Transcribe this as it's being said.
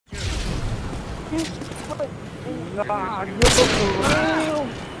Enemy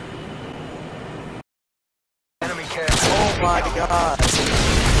care. Oh my god.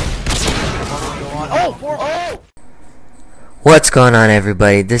 Oh! What's going on,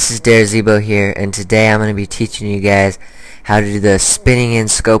 everybody? This is Zebo here, and today I'm going to be teaching you guys how to do the spinning in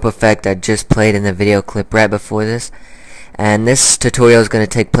scope effect I just played in the video clip right before this. And this tutorial is going to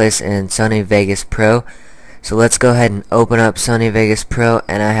take place in Sony Vegas Pro. So let's go ahead and open up Sony Vegas Pro,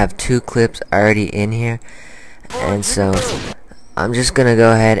 and I have two clips already in here. And so I'm just going to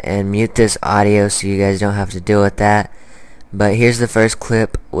go ahead and mute this audio so you guys don't have to deal with that. But here's the first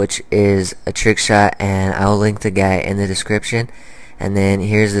clip, which is a trick shot, and I'll link the guy in the description. And then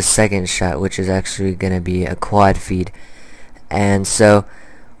here's the second shot, which is actually going to be a quad feed. And so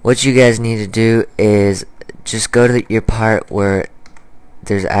what you guys need to do is just go to your part where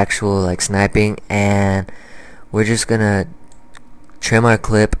there's actual like sniping, and we're just going to trim our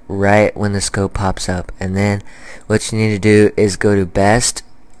clip right when the scope pops up. And then what you need to do is go to best,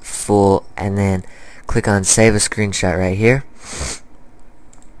 full, and then click on save a screenshot right here.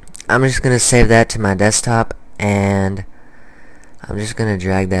 I'm just going to save that to my desktop, and I'm just going to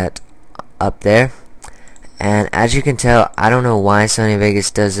drag that up there. And as you can tell, I don't know why Sony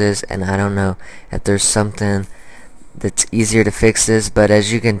Vegas does this, and I don't know if there's something that's easier to fix this, but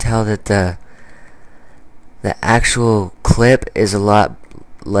as you can tell that the actual clip is a lot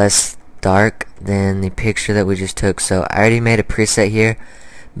less dark than the picture that we just took. So I already made a preset here,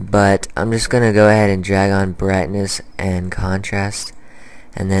 but I'm just gonna go ahead and drag on brightness and contrast,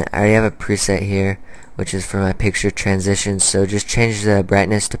 and then I already have a preset here which is for my picture transition. So just change the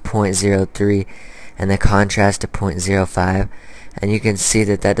brightness to 0.03 and the contrast to 0.05, and you can see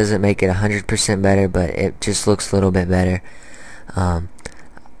that that doesn't make it 100% better, but it just looks a little bit better.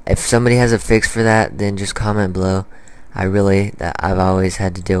 If somebody has a fix for that, then just comment below. I've always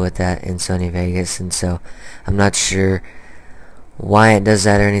had to deal with that in Sony Vegas, and so I'm not sure why it does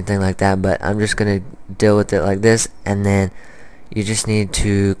that or anything like that, but I'm just gonna deal with it like this. And then you just need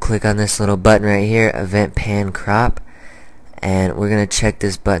to click on this little button right here, event pan crop, and we're gonna check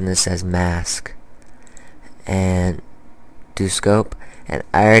this button that says mask and do scope. And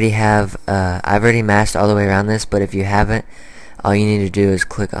I already have I've already masked all the way around this, but if you haven't, all you need to do is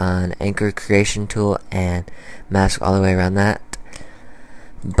click on anchor creation tool and mask all the way around that.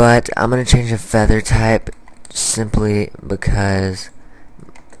 But I'm gonna change the feather type simply because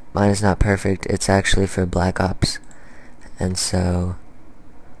mine is not perfect. It's actually for Black Ops, and so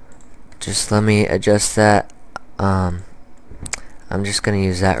just let me adjust that. I'm just gonna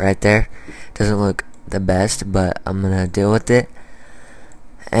use that right there. Doesn't look the best, but I'm gonna deal with it.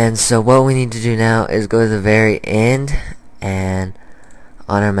 And so what we need to do now is go to the very end, and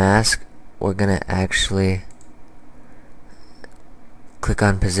on our mask we're gonna actually click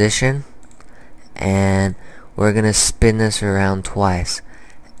on position, and we're gonna spin this around twice,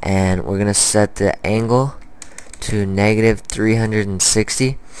 and we're gonna set the angle to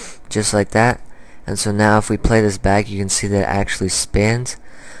 -360, just like that. And so now if we play this back, you can see that it actually spins,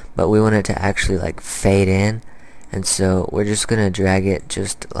 but we want it to actually like fade in, and so we're just gonna drag it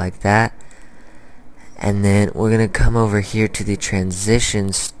just like that. And then we're gonna come over here to the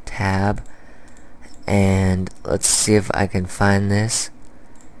transitions tab, and let's see if I can find this.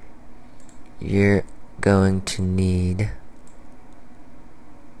 You're going to need,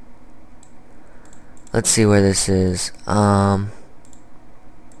 let's see where this is.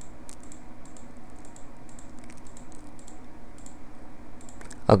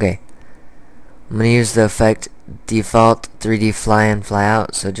 Okay, I'm gonna use the effect default 3D fly in fly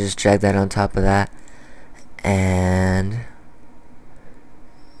out, so just drag that on top of that, and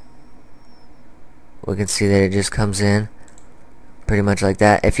we can see that it just comes in pretty much like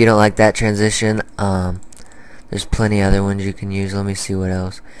that. If you don't like that transition, there's plenty other ones you can use. Let me see what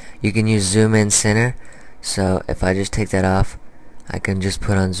else. You can use zoom in center, so if I just take that off, I can just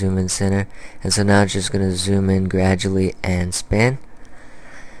put on zoom in center, and so now it's just gonna zoom in gradually and spin.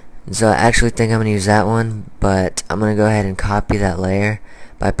 And so I actually think I'm gonna use that one, but I'm gonna go ahead and copy that layer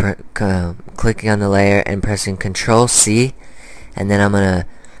by clicking on the layer and pressing Control C, and then I'm gonna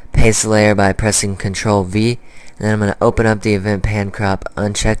paste the layer by pressing Control V, and then I'm gonna open up the event pan crop,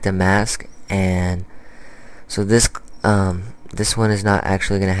 uncheck the mask, and so this one is not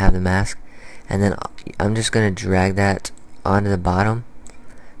actually gonna have the mask, and then I'm just gonna drag that onto the bottom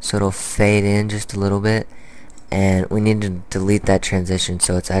so it'll fade in just a little bit. And we need to delete that transition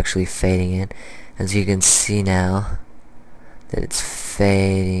so it's actually fading in. And so you can see now that it's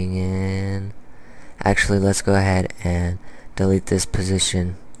fading in. Actually, let's go ahead and delete this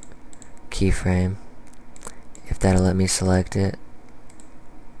position keyframe, if that'll let me select it.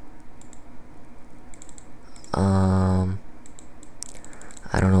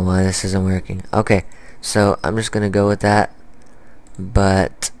 why this isn't working. Okay, so I'm just gonna go with that,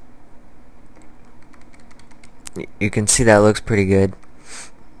 but you can see that looks pretty good.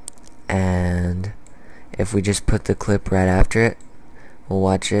 And if we just put the clip right after it, we'll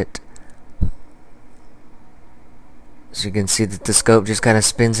watch it. So you can see that the scope just kind of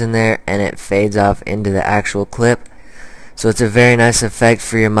spins in there and it fades off into the actual clip. So it's a very nice effect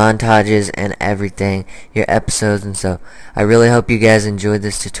for your montages and everything, your episodes. And so I really hope you guys enjoyed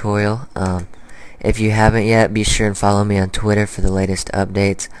this tutorial. If you haven't yet, be sure and follow me on Twitter for the latest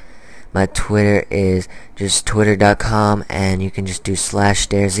updates. My Twitter is just twitter.com, and you can just do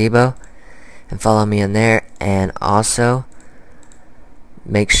 /Zebo and follow me on there. And also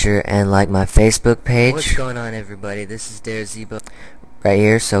make sure and like my Facebook page. What's going on, everybody? This is Zebo right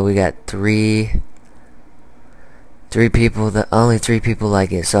here. So we got three people, only three people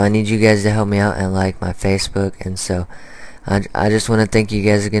like it. So I need you guys to help me out and like my Facebook. And so I just want to thank you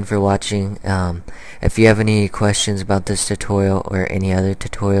guys again for watching. If you have any questions about this tutorial or any other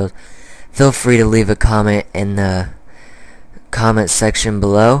tutorials, feel free to leave a comment in the comment section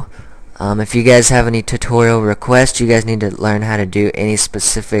below. If you guys have any tutorial requests, you guys need to learn how to do any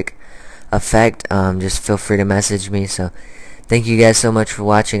specific effect, just feel free to message me. So thank you guys so much for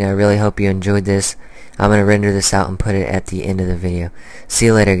watching. I really hope you enjoyed this. I'm going to render this out and put it at the end of the video. See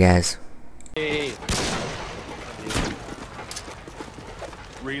you later, guys.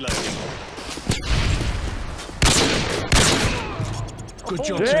 Reloading. Good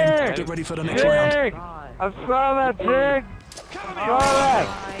job, team. Get ready for the next round. I saw that, Jig! Saw that!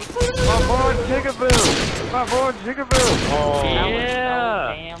 My boy Jigaboo! My boy Jigaboo! Oh,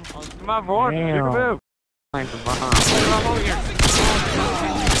 yeah! My boy Jigaboo!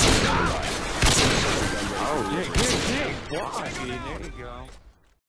 Oh, Jig! There you go.